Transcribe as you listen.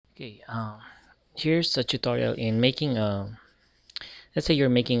Okay, here's a tutorial in making a, let's say you're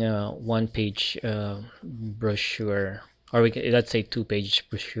making a one-page brochure, or let's say two-page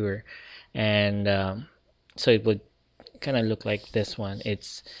brochure, and so it would kind of look like this one.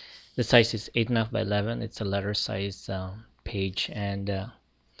 The size is 8.5 by 11. It's a letter size page, and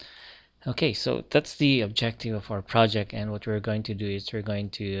okay, so that's the objective of our project. And what we're going to do is we're going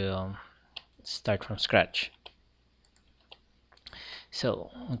to start from scratch.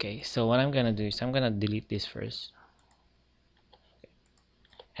 So okay, so what I'm gonna do is I'm gonna delete this first,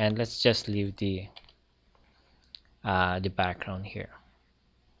 and let's just leave the background here.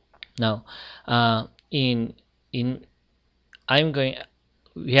 Now, in in I'm going.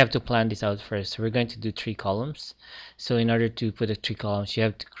 We have to plan this out first. So we're going to do 3 columns. So in order to put the 3 columns, you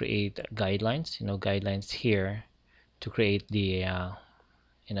have to create guidelines. Guidelines here to create the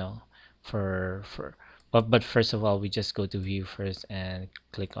you know for. But first of all, we just go to view first and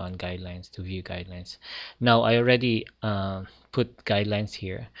click on guidelines to view guidelines. Now I already put guidelines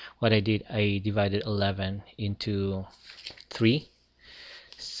here. What I did, I divided 11 into 3,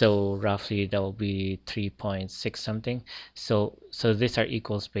 so roughly that will be 3.6 something. So these are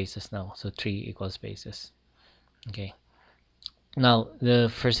equal spaces now, so 3 equal spaces. Okay, now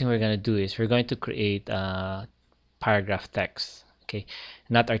the first thing we're going to do is we're going to create paragraph text. Okay,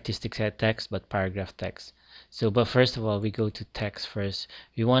 not artistic set text but paragraph text. But first of all, we go to text first.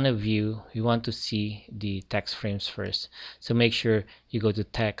 We want to see the text frames first, so make sure you go to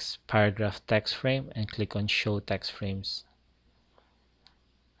text, paragraph text frame, and click on show text frames.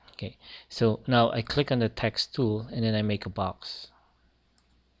 Okay, so now I click on the text tool and then I make a box.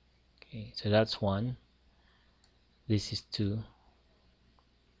 Okay, so that's 1, this is 2,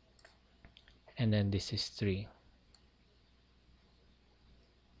 and then this is 3.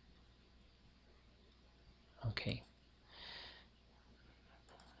 Okay,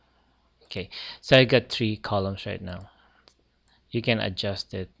 so I got 3 columns right now. You can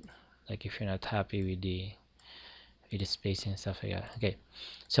adjust it, like if you're not happy with the spacing and stuff like that. Okay,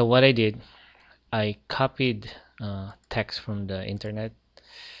 so what I did, I copied text from the internet.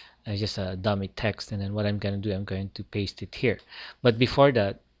 I just a dummy text, and then what I'm gonna do, I'm going to paste it here. But before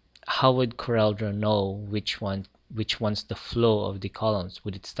that, how would CorelDraw know which one's the flow of the columns?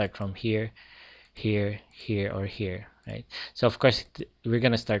 Would it start from here, here, here, or here, right? So of course we're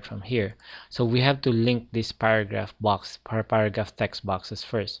gonna start from here. So we have to link this paragraph text boxes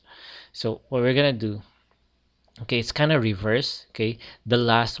first. So what we're gonna do, okay, it's kind of reverse. Okay, the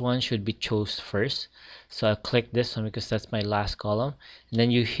last one should be chose first, so I'll click this one because that's my last column, and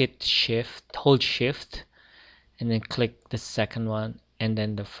then you hold shift, and then click the second one and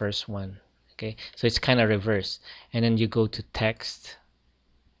then the first one. Okay, so it's kind of reverse, and then you go to text.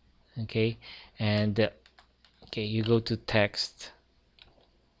 Okay, and okay, you go to text.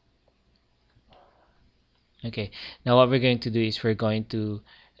 Okay, now what we're going to do is we're going to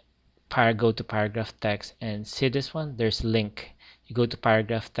go to paragraph text, and see this one, there's link. You go to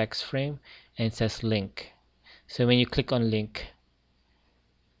paragraph text frame and it says link. So when you click on link,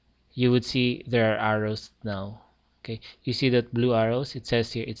 you would see there are arrows now. Okay, you see that blue arrows, it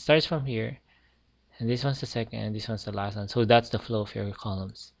says here it starts from here, and this one's the second, and this one's the last one. So that's the flow of your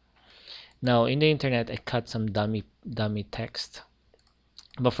columns. Now in the internet, I cut some dummy text,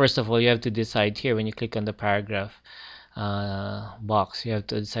 but first of all, you have to decide here when you click on the paragraph box, you have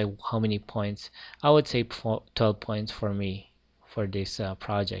to decide how many points. I would say 12 points for me for this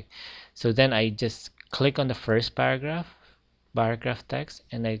project. So then I just click on the first paragraph text,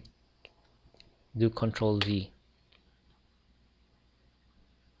 and I do Control V.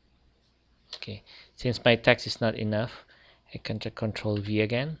 Okay, since my text is not enough, I can Control V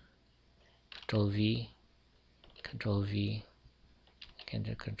again, Control V, Control V, I can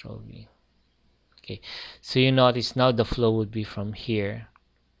do Control V. Okay, so you notice now the flow would be from here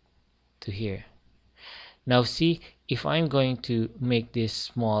to here. Now see, if I'm going to make this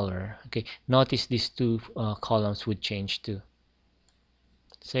smaller, okay, notice these 2 columns would change too.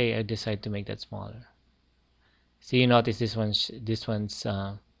 Say I decide to make that smaller. See, you notice this one's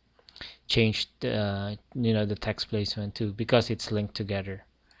changed, the text placement too, because it's linked together.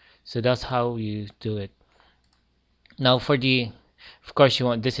 So that's how you do it. Now for of course you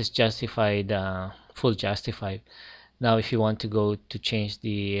want, this is justified, full justified. Now if you want to go to change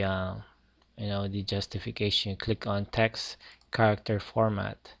the the justification, you click on text character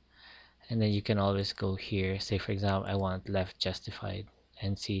format, and then you can always go here. Say for example, I want left justified,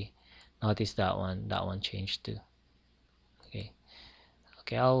 and see, notice that one changed too. Okay,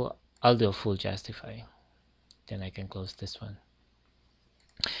 I'll do a full justify, then I can close this one.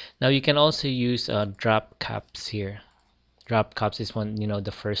 Now you can also use drop caps here, Drop caps is when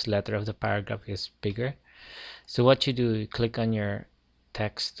the first letter of the paragraph is bigger. So what you do, you click on your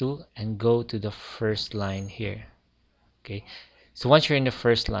text tool and go to the first line here. Okay, so once you're in the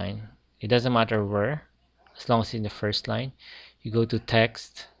first line, it doesn't matter where, as long as it's in the first line, you go to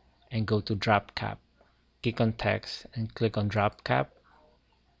text and go to drop cap. Click on text and click on drop cap,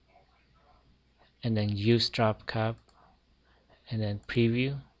 and then use drop cap, and then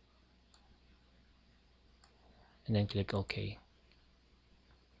preview, and then click OK.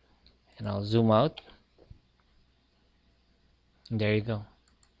 And I'll zoom out, and there you go.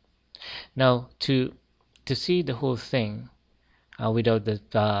 Now to see the whole thing without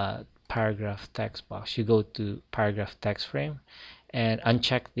the paragraph text box, you go to paragraph text frame and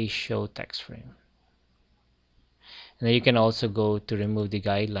uncheck the show text frame. And then you can also go to remove the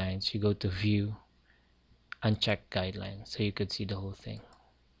guidelines. You go to view, uncheck guidelines, so you could see the whole thing.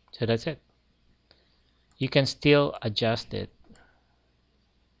 So that's it. You can still adjust it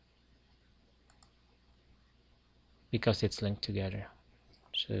because it's linked together.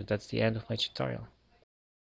 So that's the end of my tutorial.